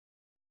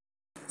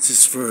This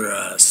is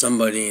for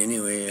somebody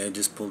anyway. I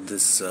just pulled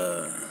this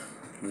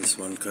this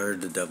one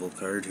card, the devil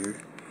card here.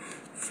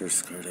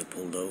 First card I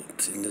pulled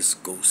out in this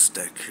ghost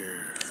deck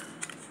here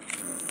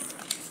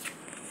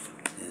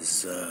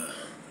is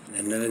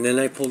and then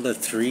I pulled a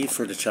 3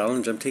 for the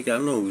challenge. I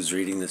don't know whose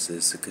reading this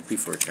is. It could be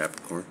for a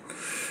Capricorn,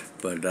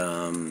 but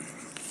I'm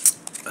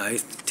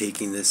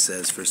taking this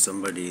as for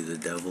somebody the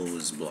devil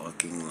was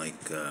blocking,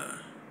 like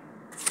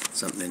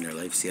something in their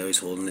life. See how he's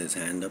holding his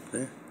hand up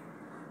there?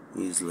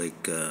 He's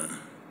like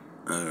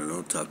I don't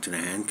know, talk to the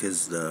hand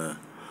because the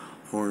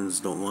horns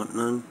don't want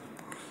none.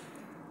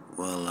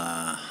 Well,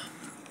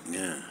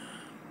 yeah,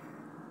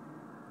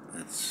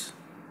 that's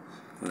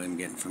what I'm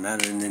getting from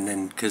that. And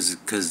then because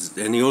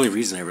the only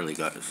reason I really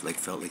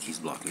felt like he's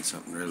blocking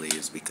something really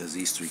is because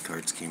these 3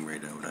 cards came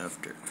right out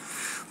after.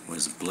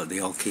 Was blood? They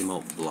all came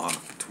out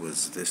blocked.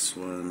 Was this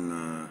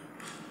one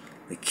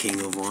the King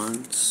of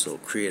Wands? So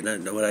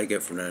what I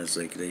get from that is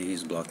like that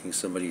he's blocking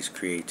somebody's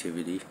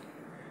creativity.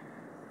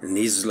 And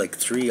these like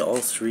all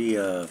three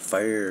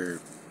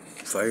fire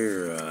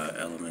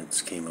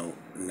elements came out,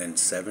 and then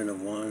 7 of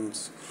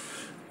Wands,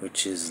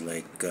 which is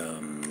like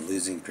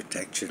losing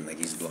protection, like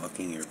he's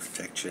blocking your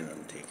protection.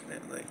 I'm taking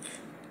it like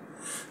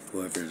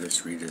whoever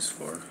this read is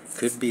for.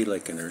 Could be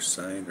like an earth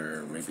sign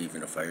or maybe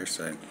even a fire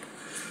sign.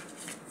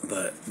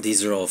 But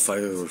these are all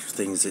fire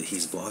things that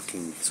he's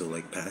blocking. So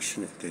like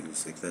passionate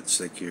things, like that's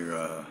like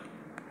your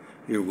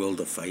will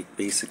to fight,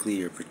 basically,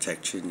 your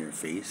protection, your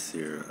faith,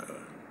 your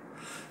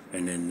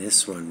and then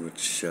this one,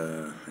 which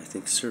I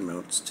think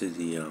surmounts to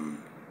the I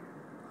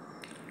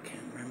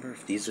can't remember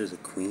if these are the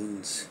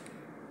queens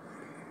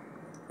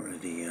or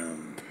the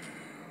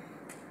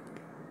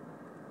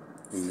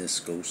in this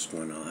ghost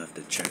one. I'll have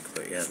to check,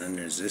 but yeah, then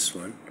there's this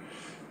one.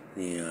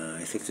 The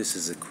I think this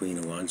is the Queen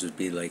of Wands. Would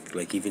be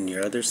like even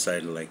your other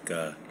side, like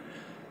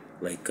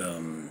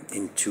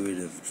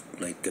intuitive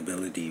like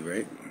ability,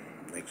 right?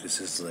 Like this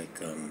is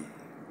like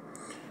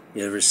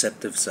the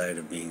receptive side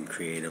of being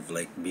creative,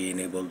 like being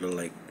able to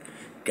like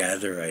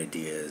gather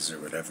ideas or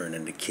whatever, and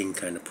then the king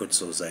kind of puts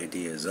those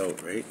ideas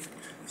out, right?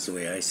 That's the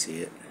way I see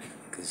it,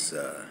 because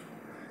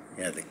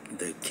yeah,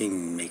 the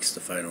king makes the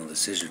final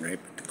decision, right?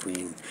 But the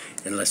queen,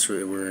 unless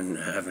we're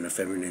having a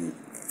feminine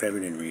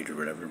read or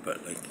whatever,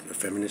 but like a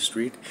feminist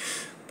read,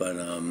 but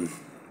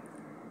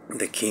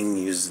the king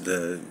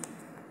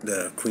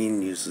the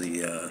queen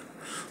usually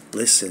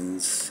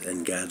listens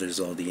and gathers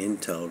all the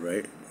intel,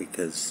 right?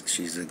 Because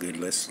she's a good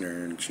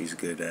listener and she's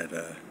good at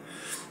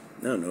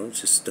no, it's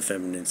just the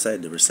feminine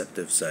side, the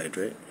receptive side,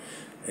 right?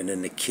 And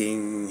then the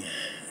king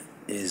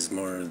is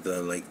more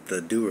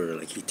the doer,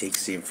 like he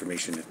takes the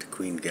information that the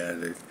queen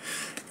gathered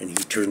and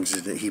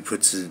he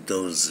puts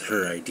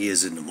her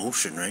ideas into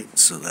motion, right?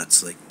 So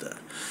that's like the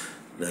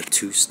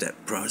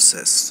 2-step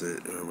process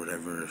or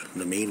whatever,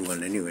 the main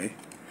one anyway.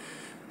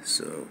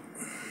 So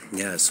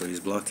yeah, so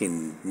he's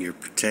blocking your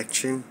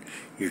protection,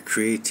 your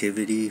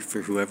creativity,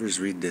 for whoever's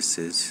read this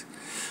is.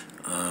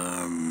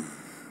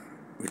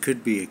 It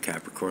could be a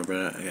Capricorn,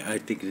 but I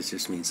think this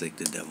just means like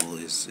the devil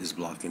is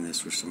blocking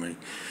this for somebody.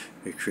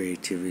 Their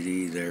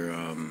creativity, their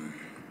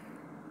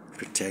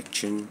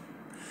protection,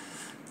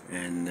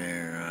 and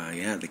their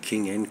yeah, the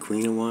King and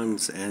Queen of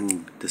Wands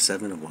and the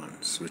 7 of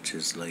Wands, which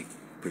is like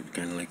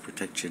kind of like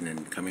protection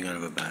and coming out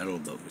of a battle,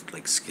 but with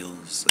like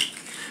skills, like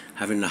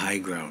having the high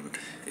ground.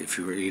 If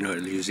you were,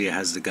 it usually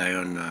has the guy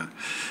on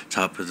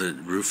top of the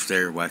roof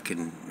there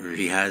whacking, or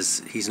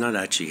he's not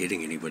actually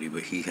hitting anybody,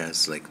 but he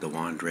has like the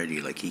wand ready,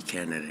 like he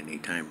can at any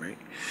time, right?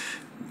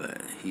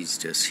 But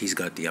he's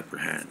got the upper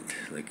hand.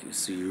 Like,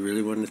 so you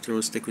really want to throw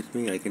a stick with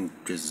me? I can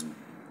just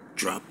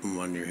drop him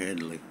on your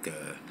head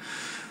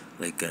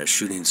like a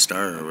shooting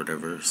star or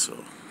whatever.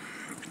 So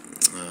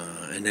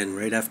and then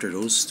right after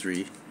those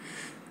 3,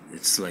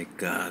 it's like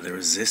there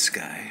was this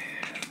guy,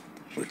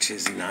 which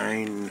is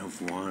 9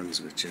 of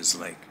Wands, which is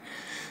like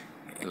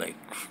I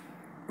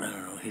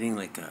don't know, hitting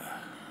like I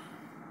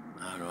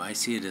don't know, I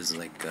see it as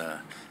like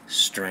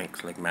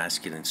strength, like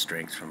masculine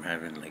strength from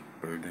having like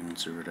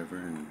burdens or whatever,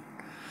 and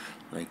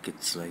like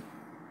it's like,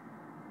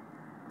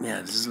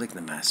 yeah, this is like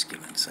the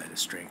masculine side of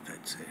strength,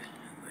 I'd say.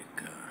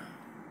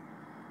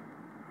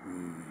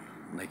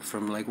 Like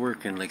from like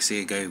working, like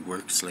say a guy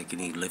works like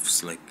and he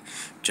lifts like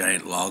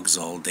giant logs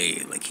all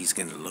day, like he's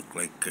gonna look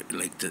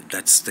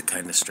that's the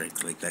kind of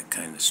strength, like that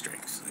kind of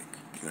strength, like,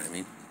 you know what I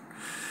mean?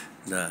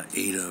 The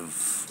 8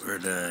 of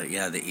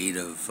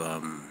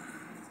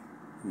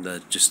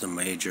just the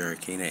major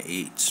arcana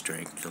 8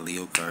 strength. The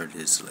Leo card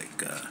is like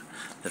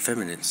the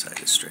feminine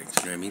side of strength,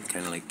 you know what I mean?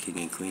 Kind of like king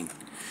and queen.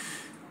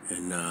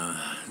 And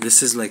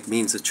this is like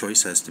means a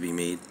choice has to be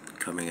made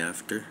coming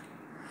after.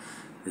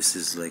 This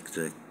is like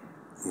the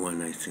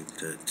one, I think,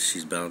 that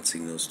she's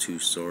balancing those 2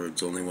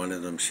 swords. Only one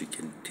of them she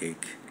can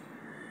take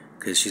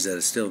because she's at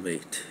a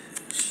stalemate.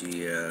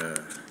 She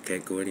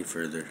can't go any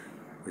further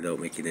without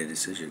making a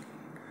decision.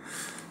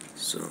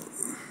 So,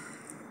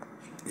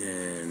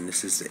 and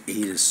this is the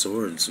 8 of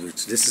Swords,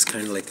 which this is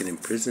kind of like an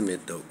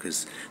imprisonment though,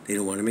 because they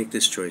don't want to make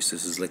this choice.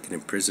 This is like an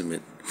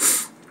imprisonment,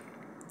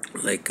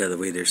 like the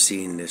way they're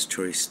seeing this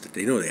choice that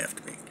they know they have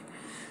to make.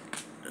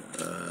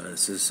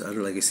 this is, I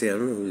don't, like I say, I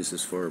don't know who this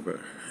is for, but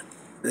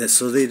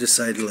so they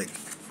decide to like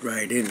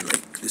ride in,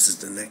 like this is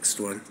the next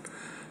one.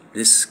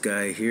 This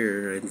guy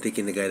here, I'm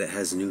thinking the guy that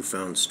has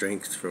newfound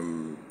strength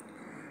from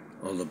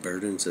all the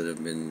burdens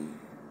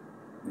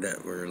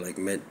that were like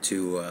meant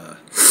to,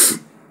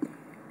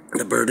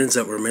 the burdens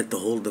that were meant to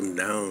hold them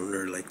down,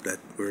 or like that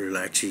were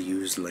actually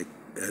used like,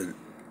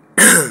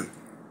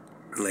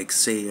 like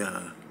say,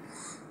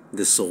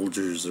 the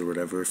soldiers or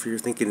whatever. If you're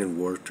thinking in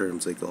war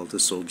terms, like all the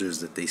soldiers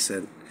that they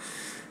sent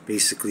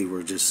basically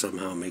were just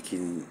somehow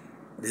making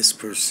this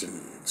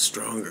person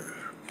stronger.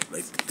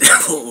 Like the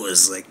devil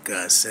was like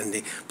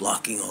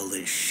blocking all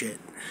this shit,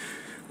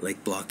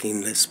 like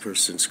blocking this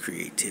person's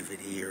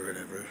creativity or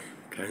whatever.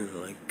 Kind of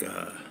like,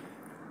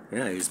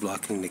 yeah, he was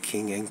blocking the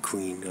king and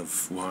queen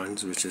of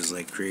wands, which is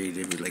like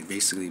creative, like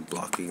basically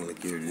blocking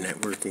like your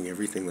networking,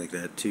 everything like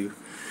that too.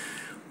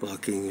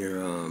 Blocking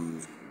your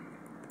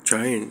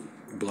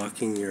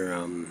blocking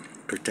your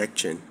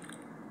protection.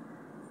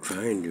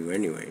 Trying to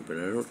anyway, but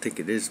I don't think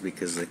it is,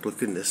 because like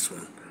look in this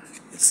one.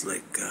 It's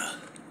like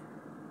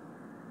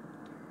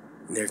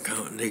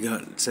they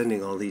got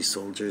sending all these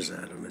soldiers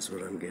at him is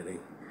what I'm getting,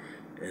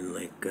 and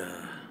like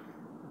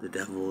the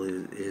devil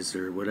is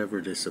or whatever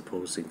this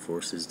opposing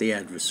force is, the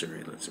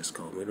adversary, let's just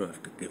call him. We don't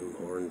have to give him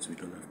horns, we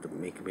don't have to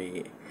make him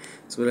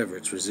it's whatever,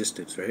 it's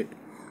resistance, right?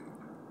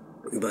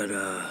 But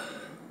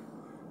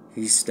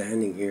he's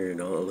standing here and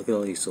look at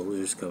all these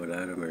soldiers coming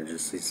at him, or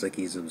just, it's like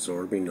he's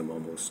absorbing them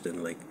almost,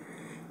 and like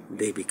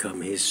they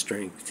become his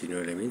strength, you know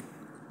what I mean?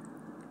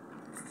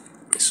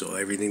 So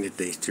everything that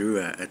they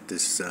threw at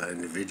this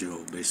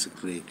individual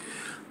basically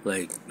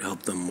like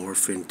helped them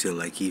morph into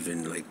like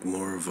even like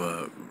more of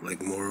a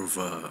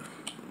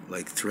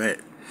like threat,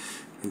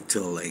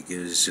 until like it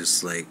was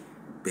just like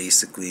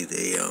basically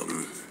they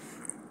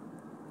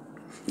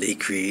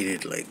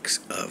created like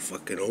a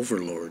fucking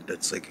overlord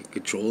that's like in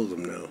control of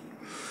them now.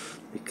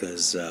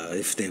 Because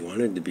if they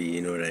wanted to be,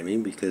 you know what I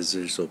mean? Because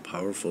they're so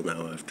powerful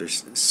now after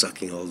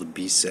sucking all the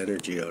beast's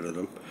energy out of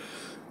them.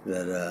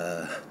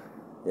 That,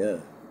 yeah.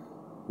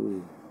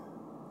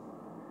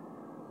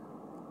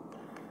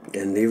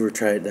 And they were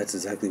trying, that's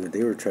exactly what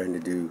they were trying to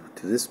do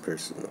to this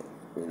person, though.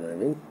 You know what I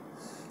mean?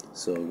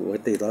 So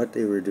what they thought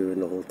they were doing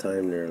the whole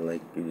time, they're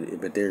like,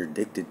 but they're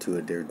addicted to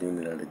it. They're doing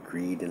it out of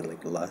greed and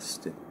like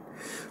lust, and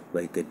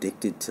like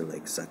addicted to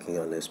like sucking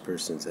on this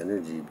person's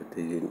energy. But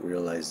they didn't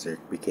realize there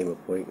became a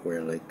point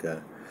where like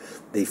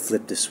they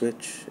flipped a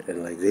switch,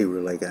 and like they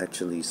were like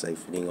actually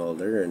siphoning all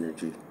their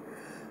energy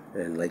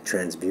and like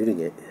transmuting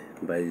it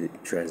by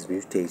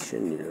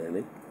transmutation, you know what I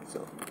mean?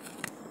 So,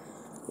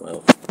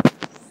 well.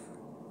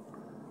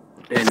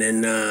 And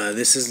then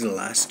this is the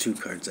last two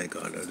cards I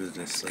got out of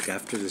this. Like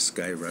after this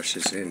guy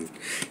rushes in,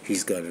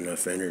 he's got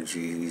enough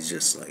energy. He's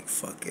just like,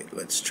 fuck it,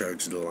 let's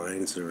charge the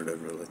lines or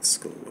whatever. Let's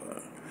go,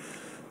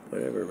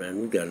 whatever,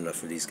 man. We got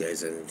enough of these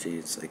guys' energy.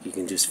 It's like you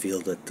can just feel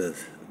that the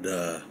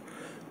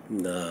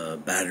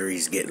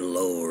battery's getting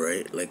low,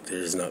 right? Like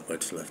there's not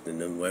much left in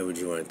them. Why would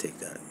you want to take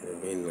that? You know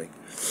what I mean? Like,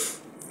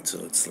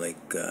 so it's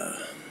like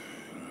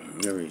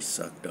very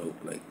sucked out.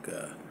 Like.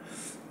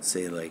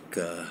 Say like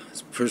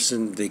this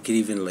person, they could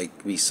even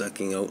like be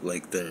sucking out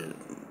like their,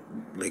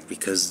 like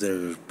because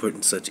they're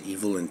putting such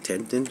evil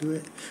intent into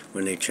it.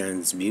 When they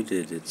transmute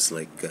it, it's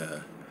like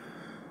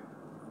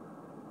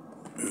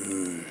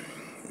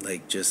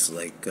just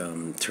like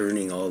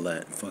turning all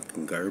that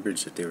fucking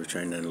garbage that they were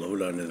trying to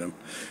unload onto them,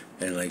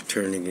 and like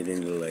turning it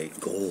into like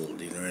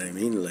gold. You know what I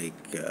mean?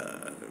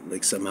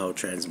 Like somehow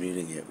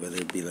transmuting it, whether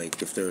it be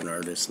like if they're an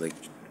artist, like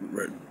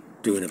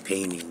doing a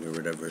painting or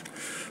whatever,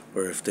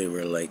 or if they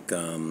were like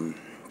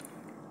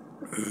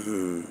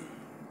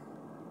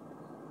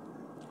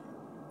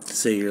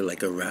say you're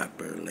like a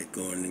rapper, like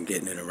going and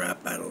getting in a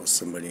rap battle with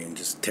somebody and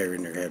just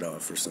tearing their head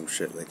off or some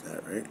shit like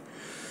that, right?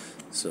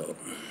 So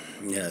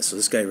yeah, so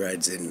this guy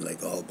rides in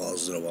like all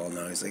balls to the wall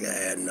now. He's like, I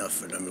had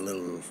enough,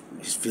 and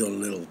he's feeling a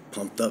little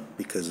pumped up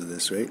because of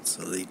this, right?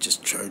 So he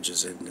just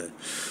charges into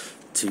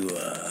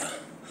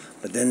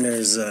but then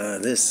there's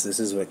this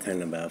is what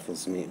kind of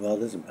baffles me. Well,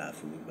 it doesn't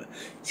baffle me, but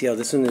see how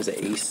this one is an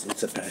ace.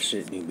 It's a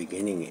passionate new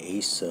beginning.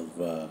 Ace of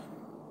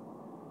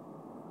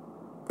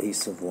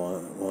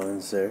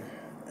wands there,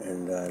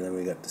 and then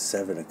we got the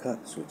 7 of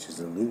cups, which is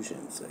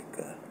illusions.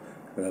 Like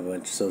a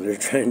bunch. So they're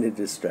trying to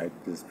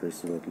distract this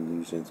person with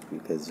illusions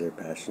because their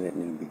passionate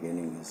new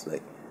beginning is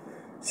like,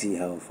 see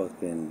how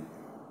fucking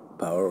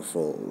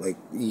powerful. Like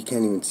you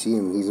can't even see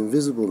him. He's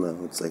invisible now.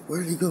 It's like,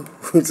 where'd he go?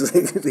 It's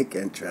like they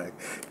can't track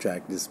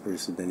this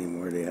person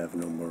anymore. They have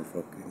no more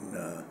fucking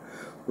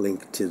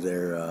link to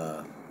their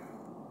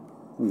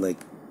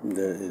like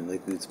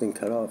it's been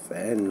cut off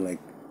and like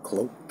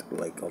cloaked,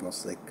 like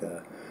almost like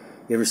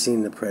you ever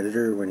seen the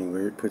Predator when he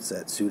puts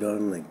that suit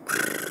on, like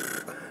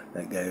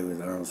that guy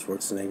with Arnold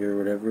Schwarzenegger or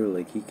whatever?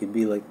 Like he could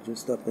be like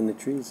just up in the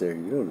trees there.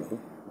 You don't know.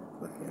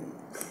 Fucking.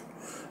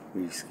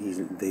 He or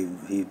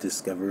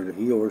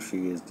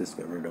she has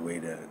discovered a way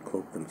to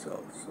cloak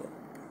themselves. So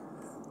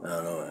I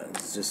don't know.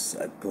 It's just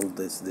I pulled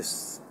this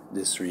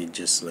read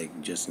just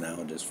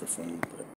now just for fun. But